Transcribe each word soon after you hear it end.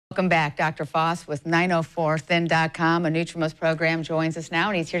Welcome back. Dr. Foss with 904thin.com, a Nutrimost program, joins us now,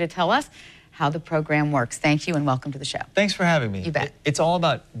 and he's here to tell us how the program works. Thank you, and welcome to the show. Thanks for having me. You bet. It's all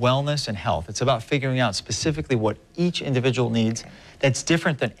about wellness and health. It's about figuring out specifically what each individual needs that's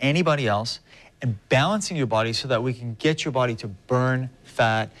different than anybody else, and balancing your body so that we can get your body to burn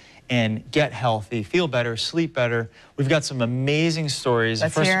fat and get healthy, feel better, sleep better. We've got some amazing stories.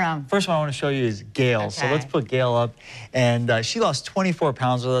 Let's hear 'em. First one I want to show you is Gail. Okay. So let's put Gail up. And she lost 24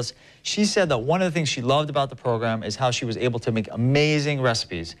 pounds with us. She said that one of the things she loved about the program is how she was able to make amazing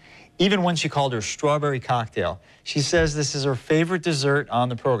recipes. Even when she called her strawberry cocktail, she says this is her favorite dessert on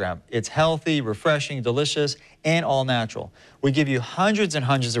the program. It's healthy, refreshing, delicious, and all natural. We give you hundreds and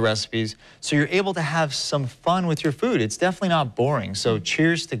hundreds of recipes, so you're able to have some fun with your food. It's definitely not boring, so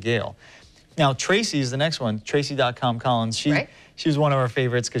cheers to Gail. Now, Tracy is the next one, Tracy.com Collins. She was one of our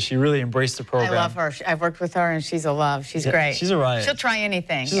favorites because she really embraced the program. I love her. I've worked with her, and she's a love. She's great. She's a riot. She'll try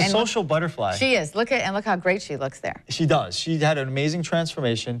anything. She's a social butterfly. She is. Look how great she looks there. She does. She had an amazing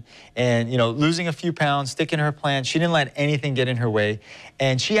transformation, and losing a few pounds, sticking to her plan. She didn't let anything get in her way,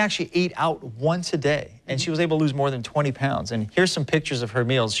 and she actually ate out once a day, and she was able to lose more than 20 pounds. And here's some pictures of her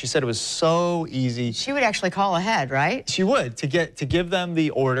meals. She said it was so easy. She would actually call ahead, right? She would, to give them the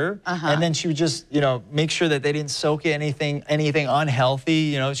order, and then she would just make sure that they didn't soak anything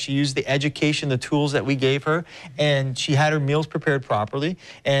unhealthy. She used the education, the tools that we gave her, and she had her meals prepared properly,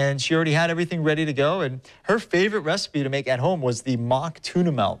 and she already had everything ready to go. And her favorite recipe to make at home was the mock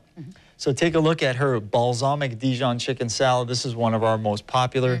tuna melt. So take a look at her balsamic Dijon chicken salad. This is one of our most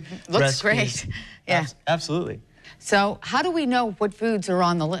popular Looks recipes. great. Yeah. Absolutely. So how do we know what foods are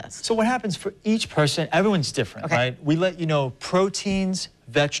on the list? So what happens for each person, everyone's different, right? We let you know proteins,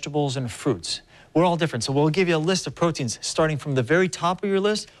 vegetables, and fruits. We're all different, so we'll give you a list of proteins starting from the very top of your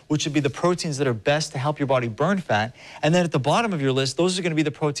list, which would be the proteins that are best to help your body burn fat. And then at the bottom of your list, those are going to be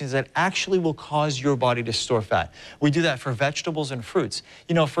the proteins that actually will cause your body to store fat. We do that for vegetables and fruits.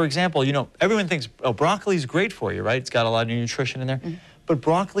 For example, everyone thinks, oh, broccoli is great for you, right? It's got a lot of nutrition in there. But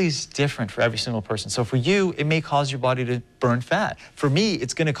broccoli is different for every single person. So for you, it may cause your body to burn fat. For me,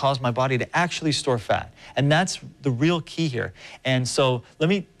 it's going to cause my body to actually store fat. And that's the real key here. And so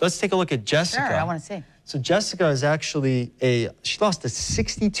let's take a look at Jessica. Sure, I want to see. So Jessica is actually she lost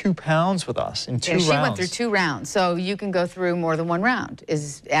 62 pounds with us in 2 rounds. She went through 2 rounds, so you can go through more than 1 round.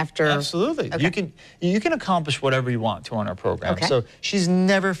 Absolutely. Okay. You can accomplish whatever you want to on our program. Okay. So she's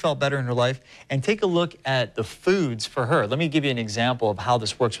never felt better in her life. And take a look at the foods for her. Let me give you an example of how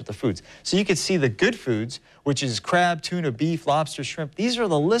this works with the foods. So you can see the good foods, which is crab, tuna, beef, lobster, shrimp. These are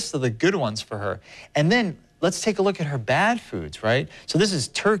the list of the good ones for her. And then let's take a look at her bad foods, right? So this is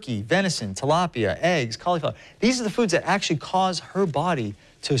turkey, venison, tilapia, eggs, cauliflower. These are the foods that actually cause her body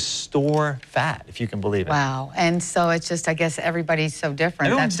to store fat, if you can believe it. Wow. And so it's just, I guess everybody's so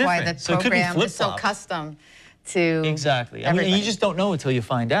different. Everyone's That's different. why the So it could be program is so flip-flop. custom to Exactly. I mean, you just don't know until you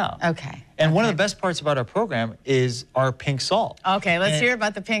find out. Okay. And one of the best parts about our program is our pink salt. Okay, let's hear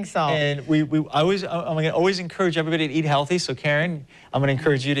about the pink salt. And I'm going to always encourage everybody to eat healthy. So Karen, I'm going to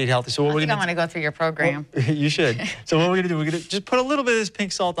encourage you to eat healthy. So what I we're think going I want to go through your program. You should. So what we're going to do, we're going to just put a little bit of this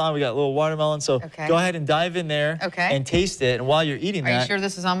pink salt on. We got a little watermelon. So go ahead and dive in there and taste it. And while you're eating Are you sure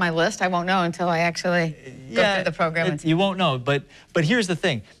this is on my list? I won't know until I actually go through the program. You won't know. But here's the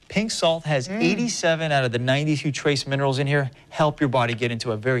thing. Pink salt has 87 out of the 92 trace minerals in here help your body get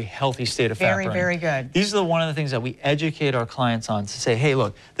into a very healthy state of fat burning. Very good. These are one of the things that we educate our clients on, to say, hey,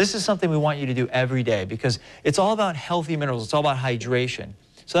 look, this is something we want you to do every day, because it's all about healthy minerals. It's all about hydration.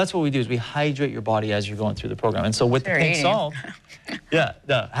 So that's what we do, is we hydrate your body as you're going through the program. And so with the pink salt,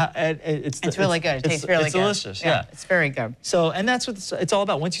 it's really good. It tastes really good. It's delicious, yeah. It's very good. So, and that's what it's all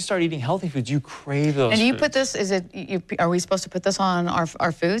about. Once you start eating healthy foods, you crave those And you foods. put this, are we supposed to put this on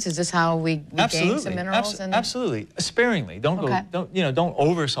our foods? Is this how we gain some minerals? Absolutely. Sparingly. Don't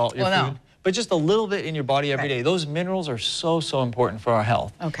oversalt your food. But just a little bit in your body every day. Those minerals are so important for our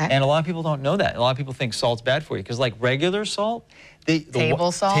health. Okay. And a lot of people don't know that. A lot of people think salt's bad for you, because like regular salt,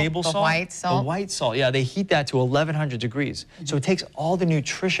 table salt, the white salt, yeah, they heat that to 1100 degrees. So it takes all the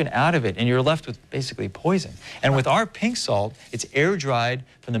nutrition out of it, and you're left with basically poison. And with our pink salt, it's air dried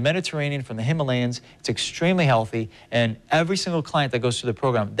from the Mediterranean, from the Himalayas. It's extremely healthy, and every single client that goes through the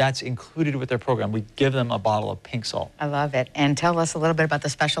program, that's included with their program. We give them a bottle of pink salt. I love it. And tell us a little bit about the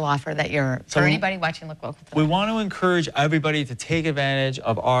special offer that for anybody watching Look Local. We want to encourage everybody to take advantage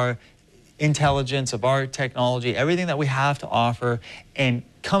of our intelligence, of our technology, everything that we have to offer, and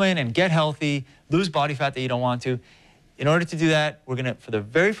come in and get healthy, lose body fat that you don't want to. In order to do that, we're going to, for the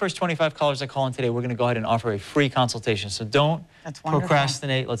very first 25 callers that call in today, we're going to go ahead and offer a free consultation. So don't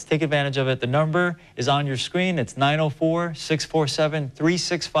procrastinate. Let's take advantage of it. The number is on your screen. It's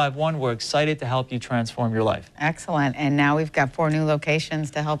 904-647-3651. We're excited to help you transform your life. Excellent. And now we've got 4 new locations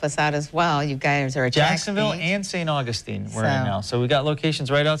to help us out as well. You guys are at Jacksonville and St. Augustine we're in now. So we got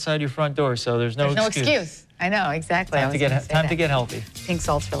locations right outside your front door, so there's no excuse. I know, exactly. Time to get healthy. Pink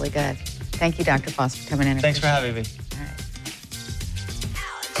salt's really good. Thank you, Dr. Foss, for coming in. Thanks for having me.